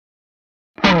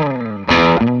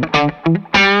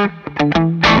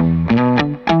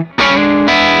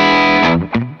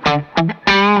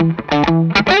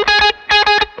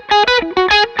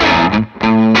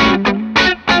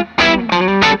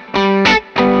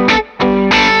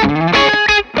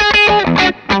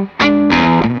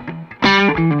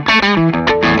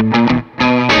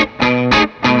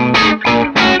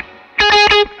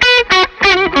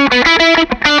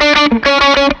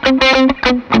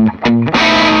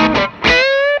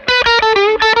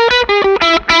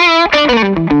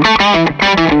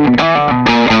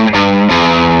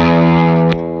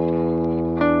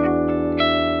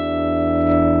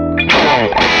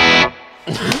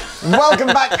Welcome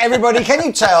back, everybody. Can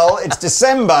you tell it's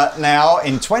December now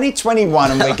in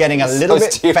 2021 and we're getting a little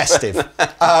bit festive?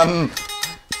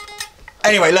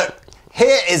 Anyway, look,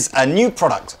 here is a new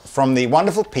product from the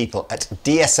wonderful people at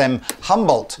DSM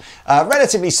Humboldt.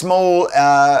 Relatively small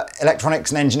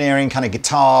electronics and engineering kind of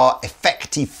guitar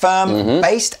effecty firm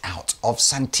based out of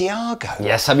Santiago.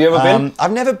 Yes, have you ever been?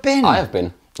 I've never been. I have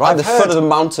been. Right at the foot of the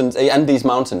mountains, Andes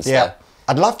Mountains. Yeah. There.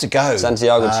 I'd love to go.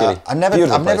 Santiago, Chile. I've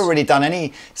never really done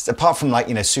any, apart from like,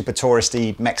 you know, super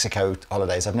touristy Mexico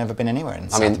holidays, I've never been anywhere in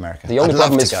South America. The only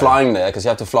problem is flying there, because you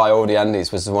have to fly over the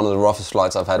Andes, which is one of the roughest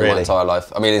flights I've had in my entire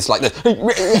life. I mean, it's like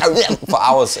for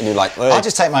hours, and you're like, ugh. I'll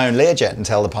just take my own Learjet and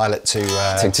tell the pilot to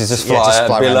just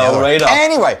fly below the radar.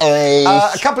 Anyway,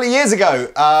 a couple of years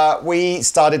ago, we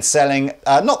started selling,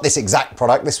 not this exact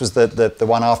product, this was the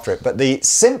one after it, but the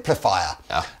Simplifier,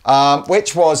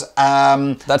 which was...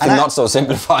 that's the not so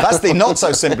simplifier. That's the not so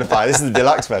simplifier. This is the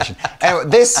deluxe version. Anyway,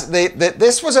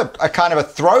 this was a kind of a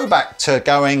throwback to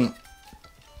going.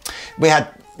 We had,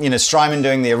 you know, Strymon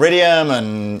doing the Iridium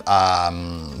and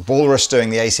Walrus doing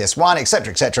the ACS1,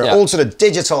 etc., etc. All sort of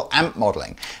digital amp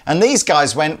modeling. And these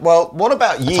guys went, well, what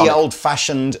about ye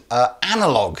old-fashioned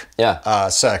analog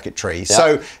circuitry? Yeah.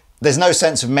 So there's no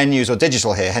sense of menus or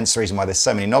digital here, hence the reason why there's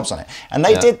so many knobs on it. And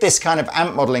they did this kind of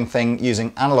amp modeling thing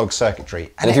using analog circuitry.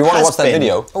 And if you want to watch that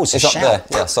video, it's up there.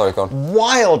 Yeah, sorry, go on.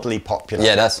 Wildly popular.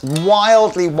 Yeah, that's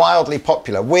wildly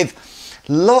popular, with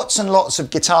lots and lots of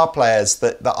guitar players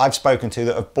that I've spoken to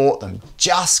that have bought them,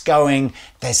 just going,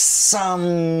 there's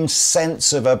some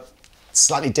sense of a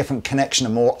slightly different connection, a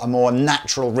more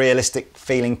natural, realistic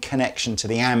feeling connection to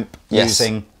the amp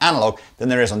using analog than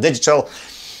there is on digital.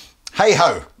 Hey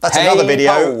ho, that's another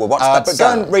video, but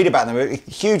go and read about them,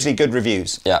 hugely good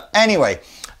reviews. Yeah. Anyway,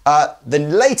 the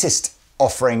latest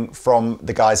offering from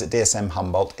the guys at DSM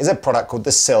Humboldt is a product called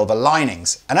the Silver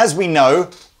Linings. And as we know,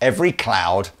 every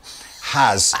cloud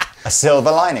has a silver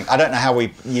lining. I don't know how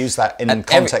we use that in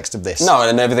context of this. No,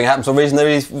 and everything happens for a reason. There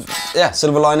is,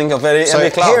 silver lining of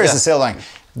every cloud. So here is the silver lining.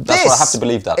 That's what I have to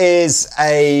believe that. Is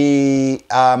a,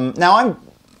 now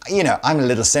I'm a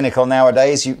little cynical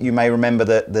nowadays. You may remember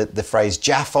the phrase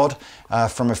Jaffod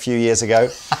from a few years ago.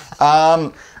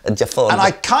 Jaffod. And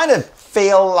I kind of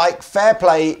feel like fair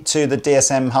play to the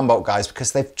DSM Humboldt guys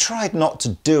because they've tried not to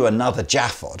do another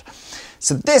Jaffod.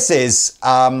 So this is,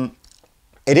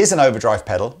 it is an overdrive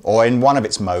pedal, or in one of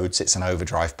its modes, it's an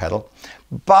overdrive pedal.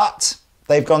 But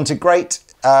they've gone to great,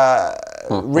 gone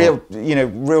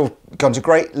to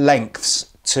great lengths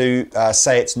to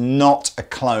say it's not a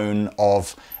clone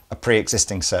of a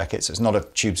pre-existing circuit, so it's not a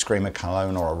Tube Screamer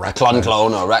clone or a Rack clone or a Rack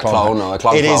clone or a clone clone or a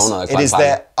clone. It is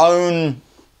their own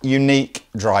unique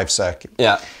drive circuit.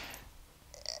 Yeah.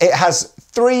 It has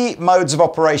 3 modes of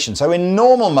operation. So in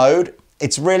normal mode,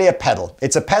 it's really a pedal.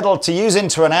 It's a pedal to use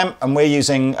into an amp, and we're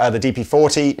using the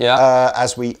DP40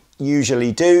 as we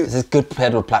usually do. It's a good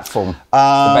pedal platform.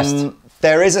 The best.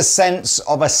 There is a sense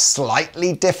of a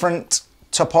slightly different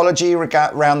topology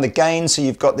around the gain. So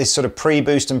you've got this sort of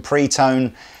pre-boost and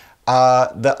pre-tone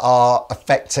that are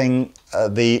affecting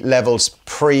the levels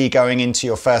pre-going into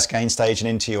your first gain stage and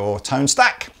into your tone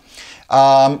stack.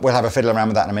 We'll have a fiddle around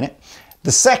with that in a minute.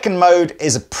 The second mode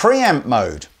is a preamp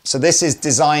mode. So this is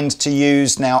designed to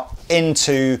use now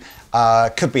into,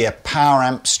 could be a power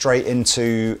amp straight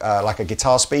into like a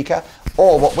guitar speaker,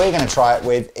 or what we're going to try it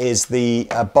with is the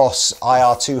Boss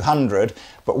IR200,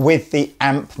 but with the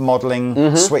amp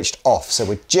modeling switched off. So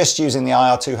we're just using the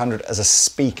IR200 as a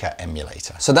speaker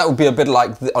emulator. So that would be a bit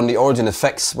like on the Origin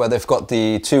Effects, where they've got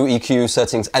the 2 EQ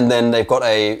settings, and then they've got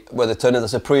where they turn it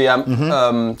as a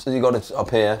preamp. So you got it up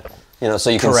here, you know,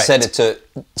 so you can set it to,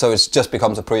 so it just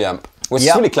becomes a preamp, which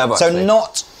is really clever. So actually.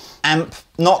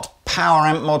 not power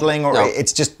amp modeling, or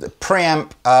it's just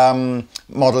preamp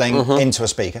modeling into a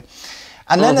speaker.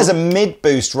 And then there's a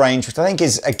mid-boost range, which I think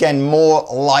is, again, more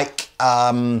like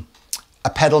a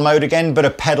pedal mode again, but a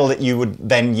pedal that you would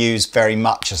then use very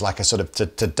much as like a sort of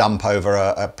to dump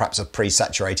over perhaps a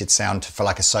pre-saturated sound for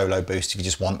like a solo boost if you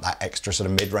just want that extra sort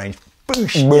of mid-range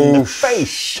boost in the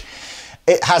face.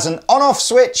 It has an on-off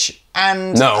switch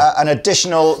and an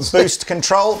additional boost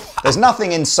control. There's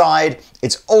nothing inside.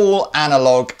 It's all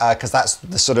analog because that's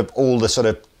all the sort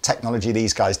of technology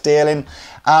these guys deal in.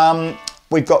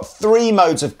 We've got 3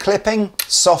 modes of clipping: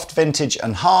 soft, vintage,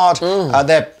 and hard.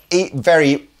 They're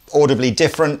very audibly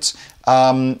different.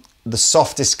 The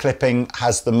softest clipping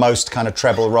has the most kind of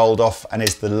treble rolled off and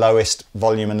is the lowest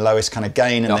volume and lowest kind of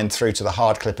gain, and then through to the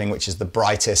hard clipping, which is the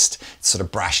brightest, sort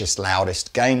of brashest,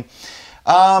 loudest gain.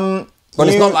 But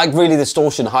it's not like really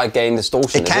distortion, high gain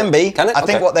distortion. It can be. Can it? I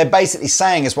think what they're basically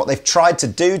saying is what they've tried to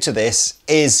do to this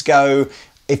is go,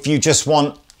 if you just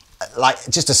want like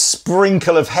just a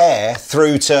sprinkle of hair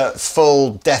through to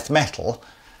full death metal,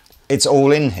 it's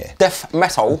all in here. Death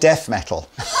metal? Death metal.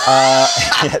 Yeah,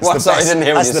 sorry, I didn't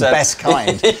hear what you said. That's the best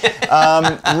kind.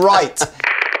 Right.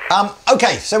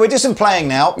 Okay, so we're doing some playing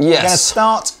now. Yes. We're going to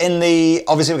start in the,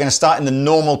 obviously we're going to start in the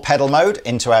normal pedal mode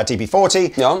into our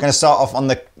DB40. Yeah. We're going to start off on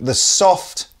the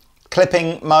soft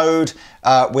clipping mode,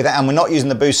 and we're not using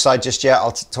the boost side just yet.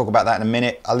 I'll talk about that in a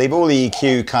minute. I'll leave all the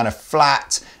EQ kind of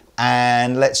flat,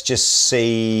 and let's just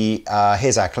see,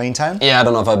 here's our clean tone. Yeah, I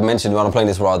don't know if I've mentioned when I'm playing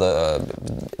this rather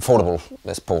affordable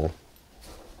Les Paul.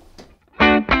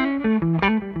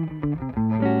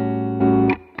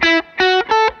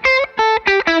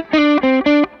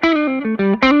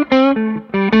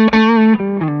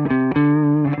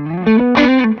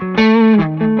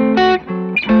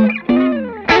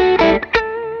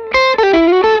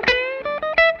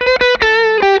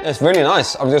 It's really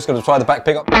nice. I'm just going to try the back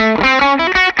pickup.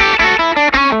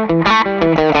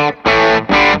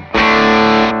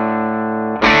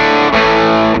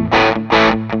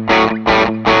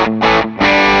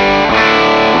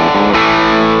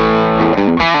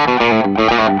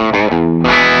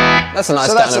 That's a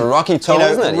nice kind of rocky tone,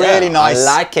 isn't it? Really nice.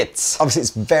 I like it. Obviously,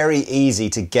 it's very easy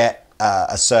to get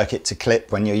a circuit to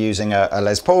clip when you're using a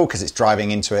Les Paul because it's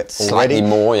driving into it already. Slightly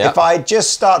more, yeah. If I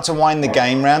just start to wind the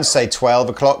gain round, say 12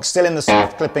 o'clock, still in the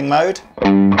soft clipping mode.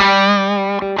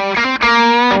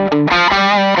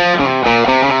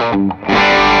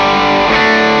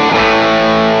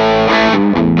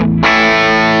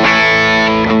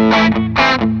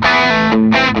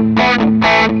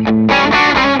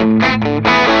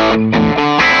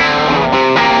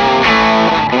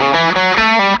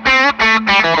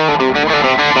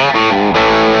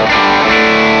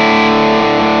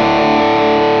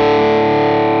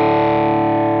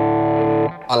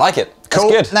 I like it. That's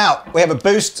Cool. good. Now, we have a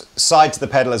boost side to the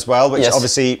pedal as well, which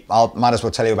obviously I might as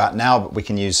well tell you about now, but we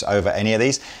can use over any of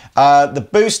these. The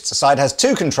boost side has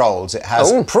 2 controls. It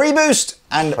has pre-boost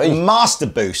and master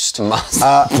boost.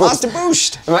 Master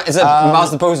boost. Is it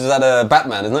Master Boost? Is that a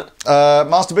Batman, isn't it?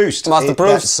 Master Boost. Master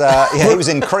Boost. Yeah, he was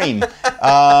in Cream. He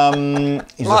was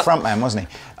the front man, wasn't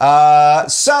he?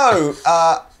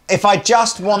 If I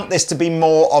just want this to be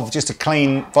more of just a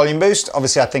clean volume boost,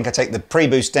 obviously I think I take the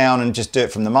pre-boost down and just do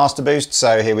it from the master boost.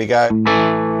 So here we go.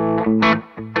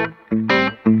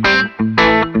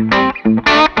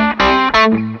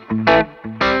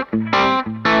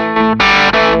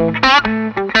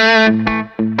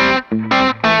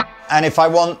 And if I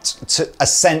want a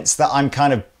sense that I'm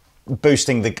kind of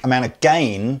boosting the amount of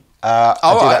gain, I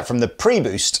do that from the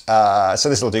pre-boost. So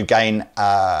this will do gain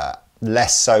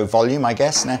less so volume, I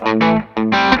guess. Now.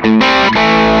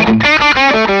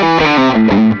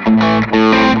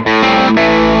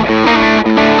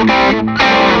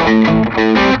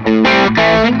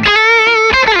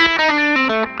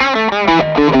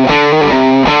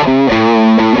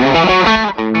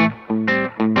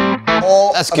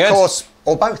 Or, that's of good. course,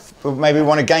 or both. Maybe we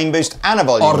want a gain boost and a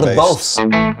volume boost. Or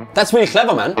both. That's really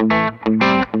clever, man.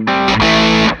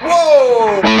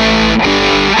 Whoa!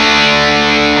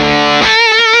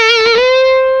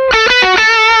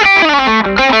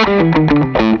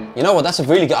 You know what? That's a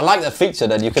really good. I like that feature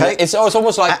that you can. It's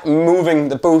almost like moving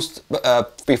the boost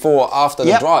before or after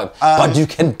the drive, but you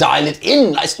can dial it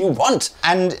in as you want.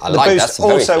 And the boost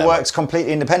also works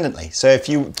completely independently. So if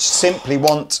you simply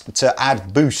want to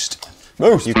add boost, you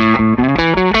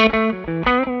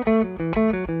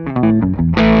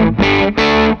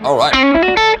all right.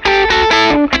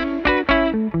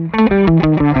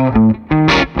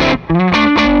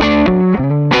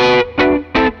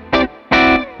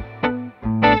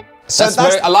 So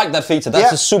I like that feature.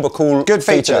 That's a super cool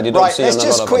feature. That you don't see let's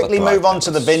just quickly move on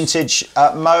to the vintage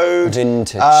mode.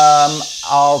 Vintage.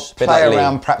 I'll play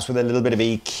around perhaps with a little bit of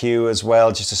EQ as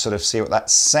well, just to sort of see what that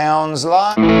sounds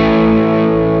like.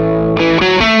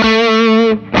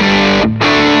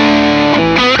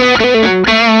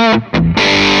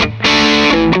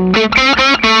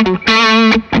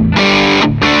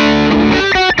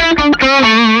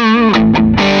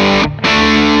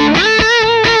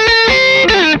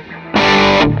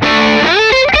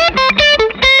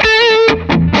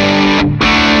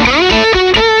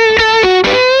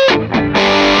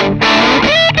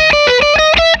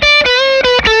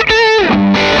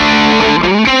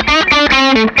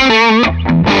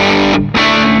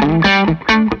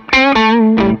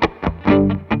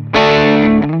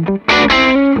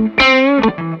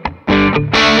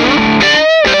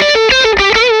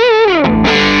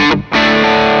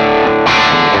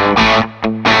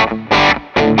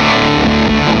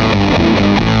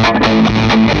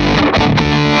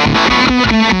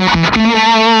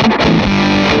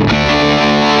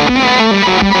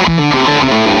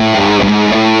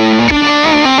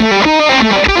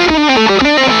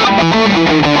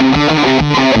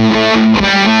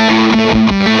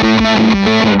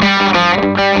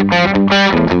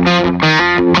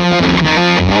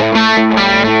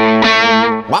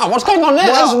 what's going on there?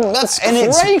 Well, that's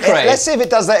cray. Let's see if it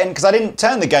does that because I didn't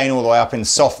turn the gain all the way up in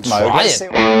soft mode. Try Let's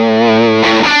it.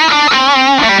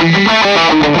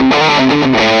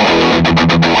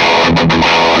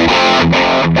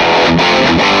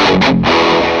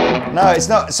 No, it's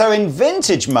not. So in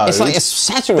vintage mode, it's like it's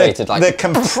saturated. The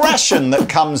compression that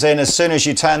comes in as soon as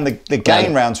you turn the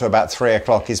gain round to about 3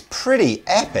 o'clock is pretty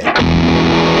epic.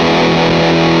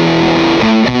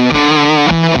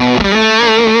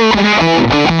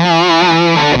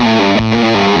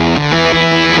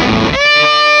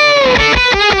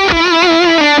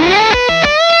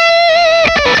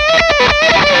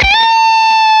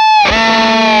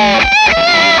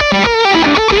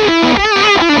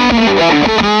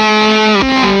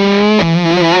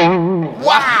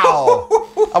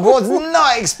 I was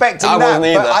not expecting that. Wasn't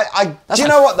either. But do you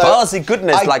know what though? Ballsy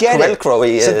goodness, I like get it.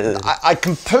 Velcro-y. So I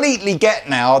completely get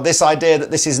now this idea that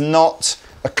this is not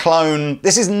a clone.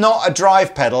 This is not a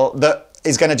drive pedal that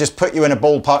is going to just put you in a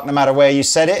ballpark no matter where you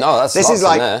set it. No, that's this is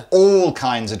lots in like there. all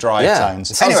kinds of drive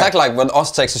tones. It sounds exactly like when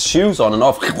Oz takes his shoes on and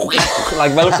off,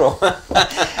 like Velcro.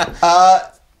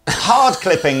 Hard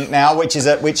clipping now, which is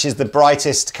the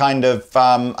brightest kind of,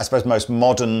 I suppose, most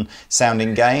modern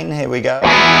sounding gain. Here we go.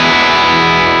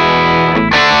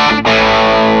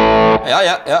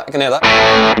 Yeah, I can hear that.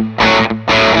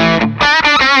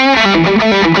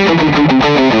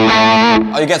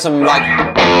 Oh, you get some like.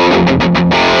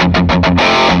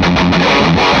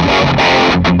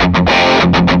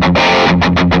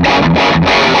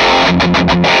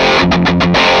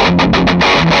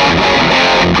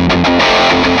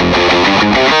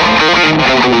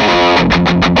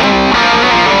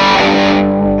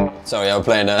 Sorry, I'm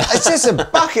playing a... It's just a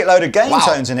bucket load of gain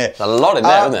tones in here. There's a lot in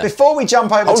there, isn't there? Before we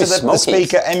jump over to the smokies.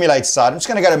 speaker emulator side, I'm just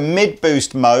going to go to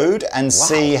mid-boost mode and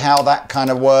see how that kind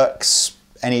of works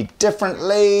any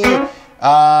differently.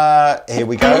 Here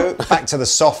we go. Back to the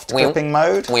soft clipping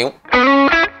mode. That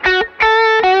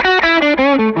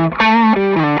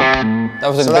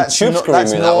was a bit tube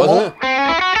screwing me, that, wasn't it?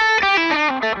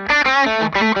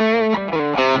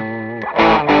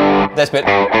 This bit.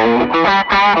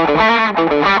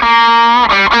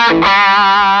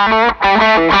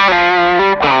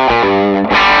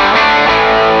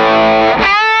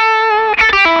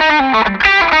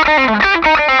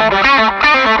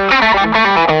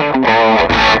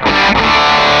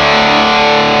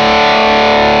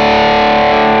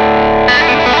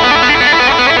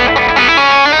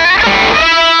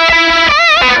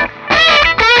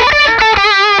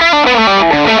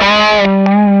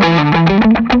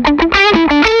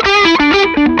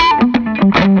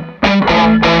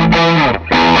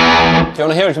 Do you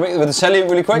want to hear it with the cello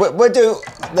really quick? We'll do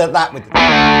that with...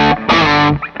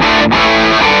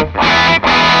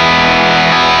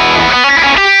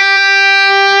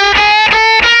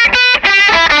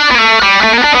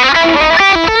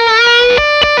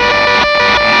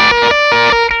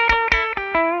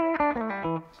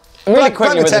 Really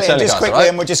quickly with the just Telecaster, quickly, right?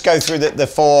 and we'll just go through the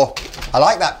four. I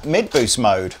like that mid-boost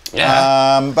mode.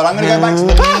 Yeah. But I'm going to go back to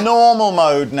the normal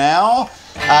mode now.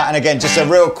 And again, just a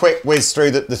real quick whiz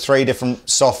through the three different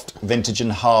soft, vintage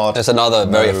and hard. There's another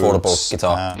very modes. affordable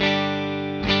guitar.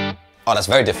 Oh, that's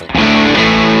very different.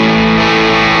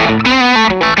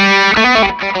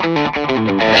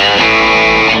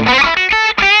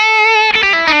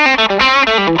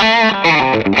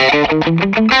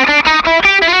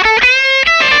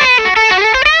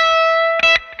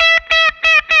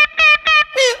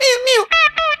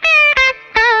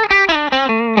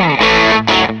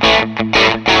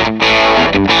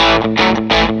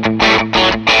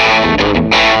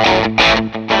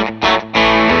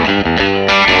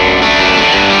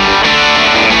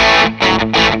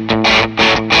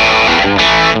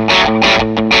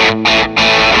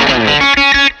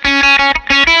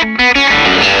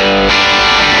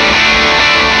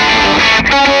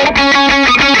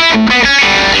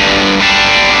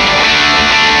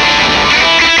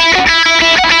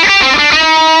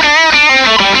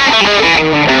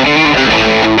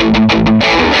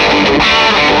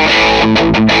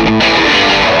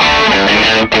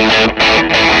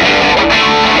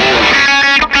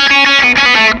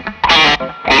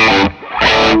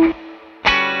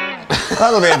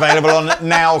 That'll be available on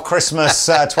Now Christmas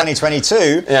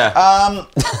 2022. Yeah.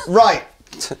 Right.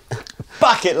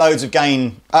 Bucket loads of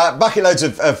gain, bucket loads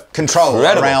of control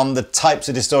around the types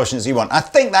of distortions you want. I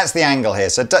think that's the angle here.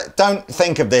 So don't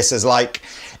think of this as like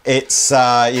it's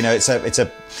you know it's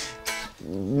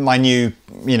my new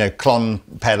clon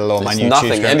pedal or my new tube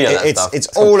screamer. Any of that stuff. It's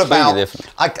all about.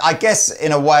 Different. I guess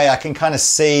in a way I can kind of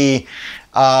see.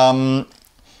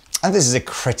 and this is a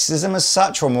criticism as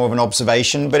such, or more of an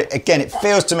observation, but again, it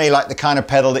feels to me like the kind of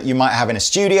pedal that you might have in a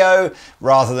studio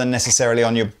rather than necessarily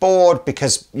on your board,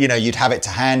 because, you know, you'd have it to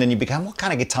hand and you'd become, what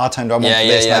kind of guitar tone do I want for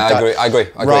this? I agree.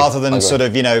 Rather than sort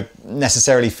of, you know,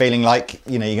 necessarily feeling like,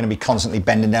 you know, you're going to be constantly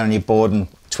bending down on your board and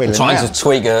twiddling trying around. to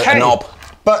tweak a knob.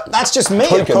 But that's just me.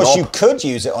 Of course, you could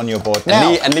use it on your board. Now,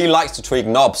 and Lee likes to tweak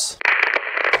knobs.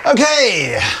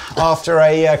 Okay, after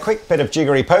a quick bit of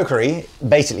jiggery-pokery,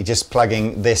 basically just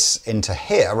plugging this into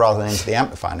here rather than into the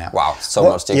amplifier now. Wow, so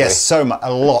much jiggery. Yes, so much,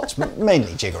 a lot,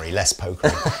 mainly jiggery, less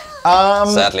pokery.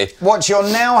 Sadly. What you're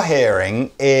now hearing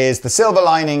is the silver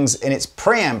linings in its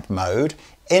preamp mode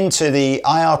into the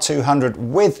IR200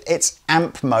 with its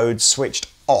amp mode switched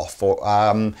off.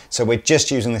 So we're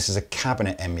just using this as a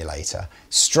cabinet emulator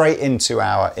straight into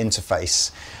our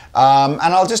interface. And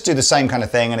I'll just do the same kind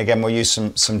of thing, and again we'll use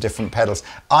some different pedals.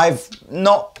 I've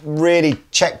not really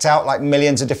checked out like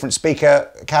millions of different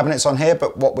speaker cabinets on here,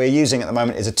 but what we're using at the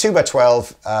moment is a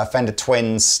 2x12 Fender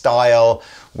Twins style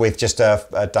with just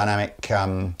a dynamic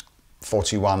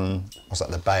 421, what's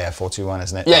that, the Bayer 421,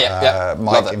 isn't it? Yeah.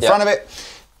 Mic in front of it.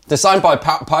 Designed by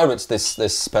pirates,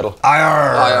 this pedal.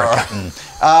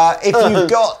 If you've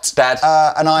got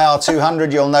an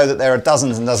IR200, you'll know that there are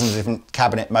dozens and dozens of different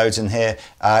cabinet modes in here.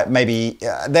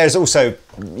 There's also,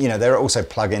 you know, there are also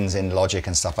plugins in Logic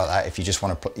and stuff like that. If you just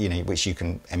want to, you know, which you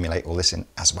can emulate all this in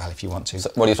as well if you want to.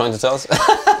 So what are you trying to tell us?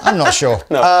 I'm not sure.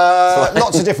 No.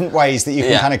 Lots of different ways that you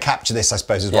can kind of capture this, I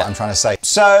suppose, is what I'm trying to say.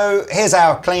 So here's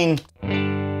our clean.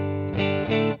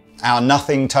 Our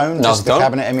nothing tone, just the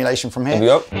cabinet emulation from here. Here we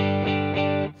go.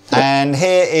 And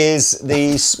here is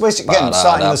the switch, again,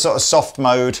 starting the sort of soft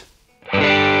mode.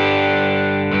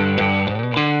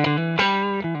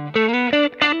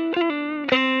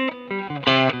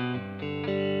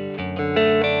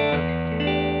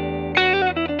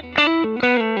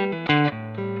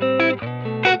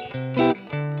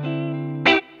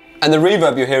 And the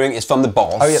reverb you're hearing is from the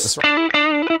Boss. Oh yeah, that's right.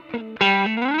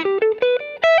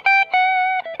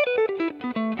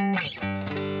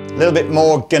 A little bit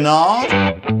more Gennard.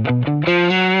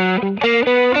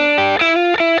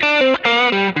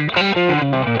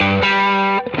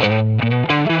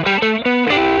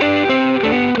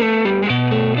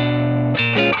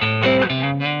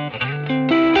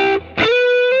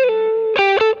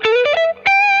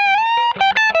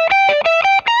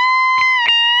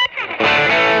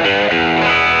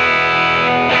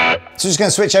 So just going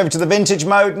to switch over to the vintage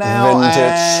mode now. Vintage.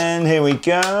 And here we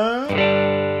go.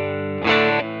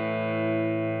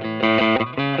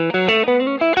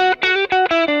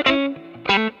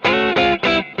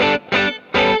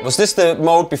 Was this the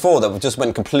mode before that just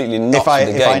went completely nuts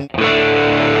in the game?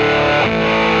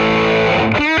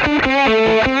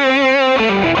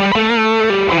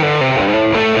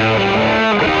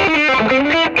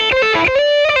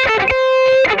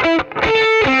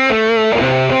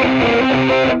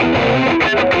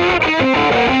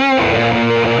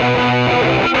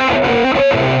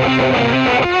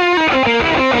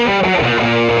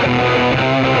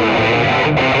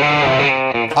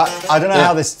 I don't know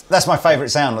how this. That's my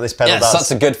favourite sound. What this pedal does.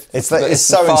 Such a good. It's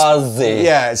so fuzzy.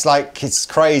 Yeah, it's like it's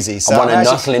crazy. So I want to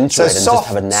nuzzle into it and just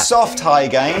have a nap. Soft high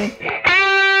gain.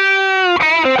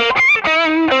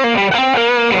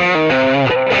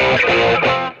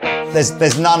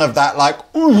 There's none of that like.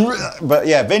 But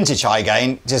yeah, vintage high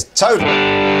gain, just totally.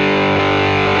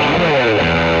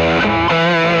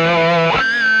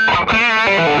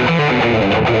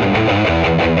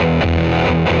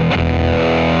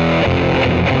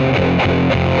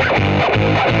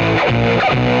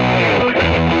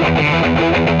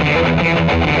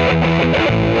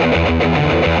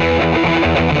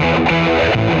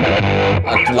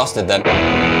 I've lost it then.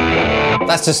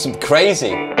 That's just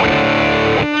crazy.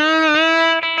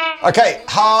 Okay,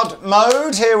 hard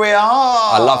mode, here we are.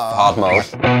 I love hard mode.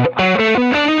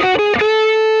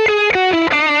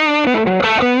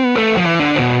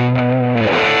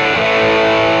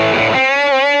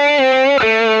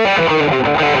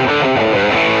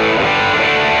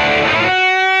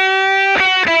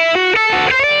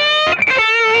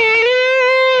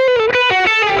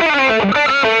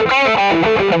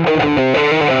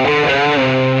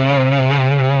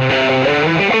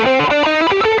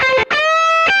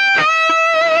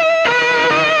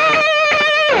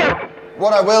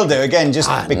 What I will do, again, just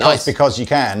because you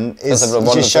can, is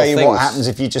just show you what happens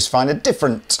if you just find a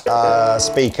different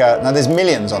speaker. Now, there's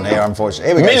millions on here,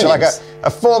 unfortunately. Here we go. So like a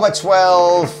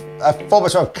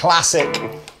 4x12 classic.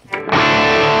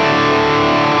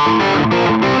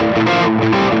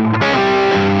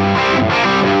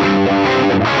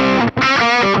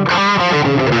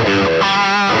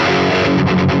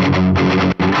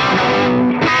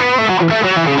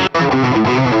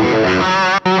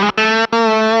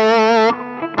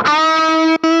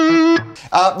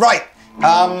 Right.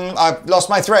 I've lost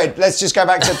my thread. Let's just go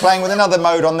back to playing with another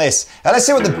mode on this. Let's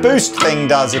see what the boost thing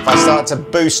does if I start to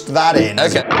boost that in.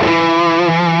 Okay.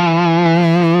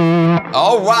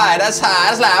 All right, that's high,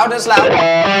 that's loud, that's loud.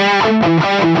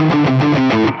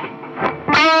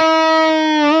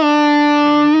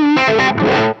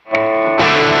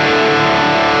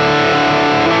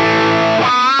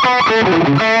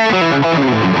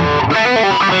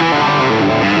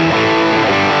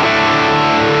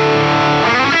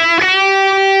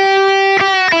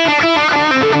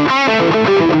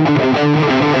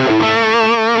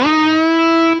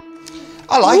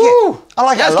 I like it. I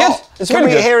like it a lot. Good. It's Can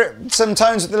really we good. hear some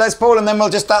tones with the Les Paul and then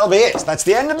that'll be it. That's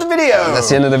the end of the video. That's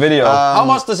the end of the video. How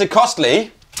much does it cost,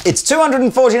 Lee? It's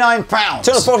 £249. £249.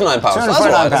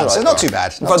 £249. So not too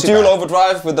bad. We've got dual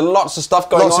overdrive with lots of stuff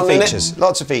going on in it.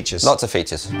 Lots of features. Lots of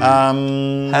features.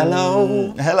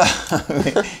 Hello. Hello.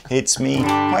 It's me.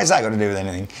 What has that got to do with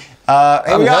anything? I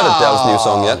haven't heard of Dell's new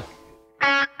song yet.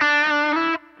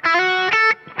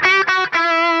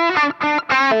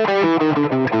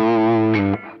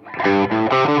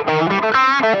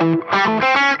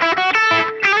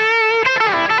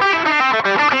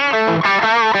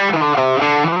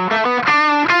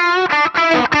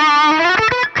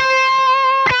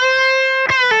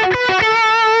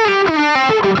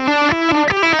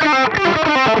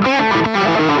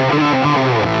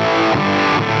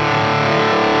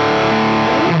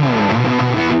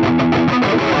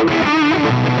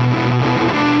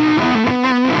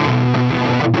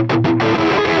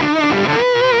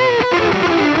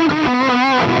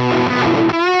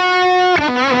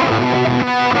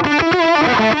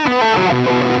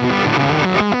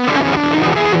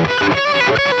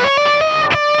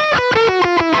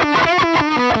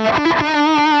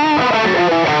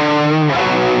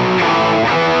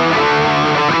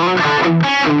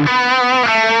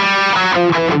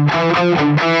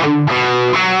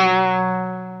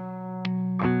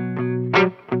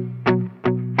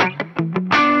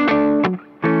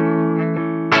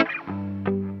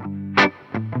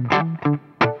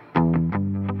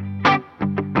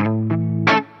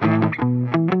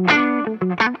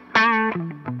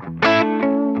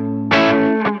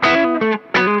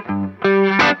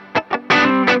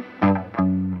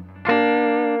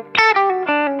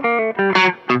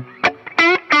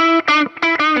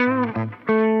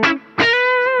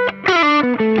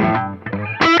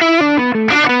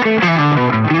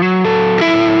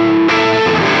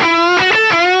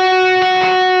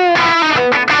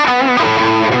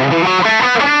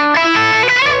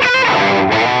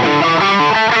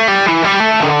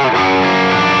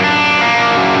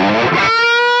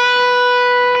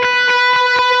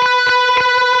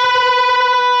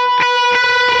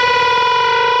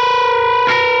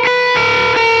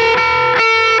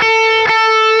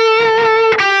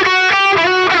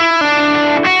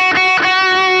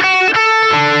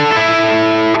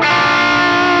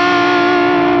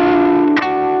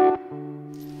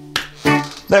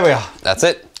 There we are. That's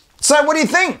it. So what do you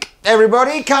think,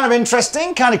 everybody? Kind of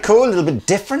interesting, kind of cool, a little bit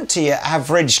different to your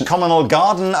average communal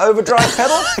garden overdrive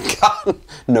pedal?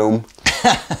 Gnome.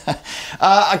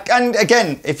 And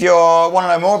again, if you want to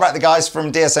know more about the guys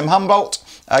from DSM Humboldt,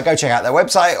 go check out their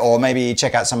website, or maybe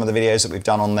check out some of the videos that we've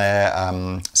done on their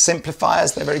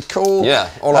simplifiers. They're very cool. Yeah,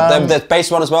 all of them. There's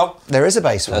bass one as well. There is a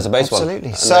bass one. There's a bass one.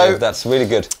 Absolutely. So that's really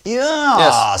good.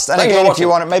 Yes. And again, if you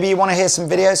want, maybe you want to hear some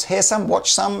videos, hear some,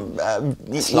 watch some,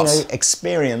 you know,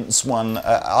 experience one.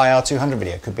 IR200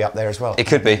 video could be up there as well. It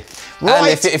could be.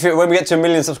 Right. And when we get to 1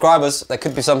 million subscribers, there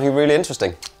could be something really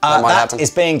interesting that might happen. That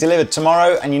is being delivered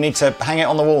tomorrow, and you need to hang it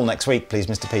on the wall next week, please,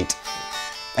 Mr. Pete.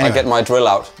 Anyway. I get my drill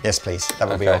out. Yes, please. That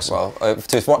would be awesome. Well,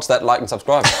 to watch that, like and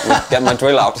subscribe. Get my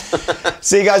drill out.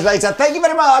 See you guys later. Thank you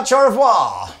very much. Au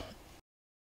revoir.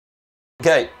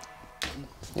 Okay.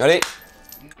 Ready?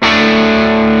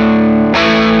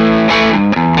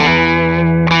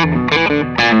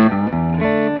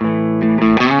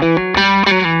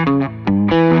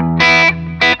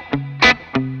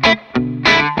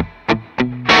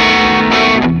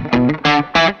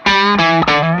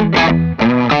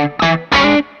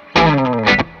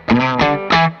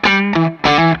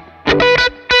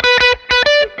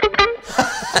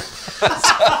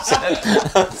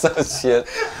 So shit.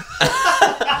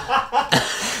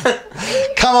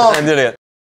 Come on. I did it.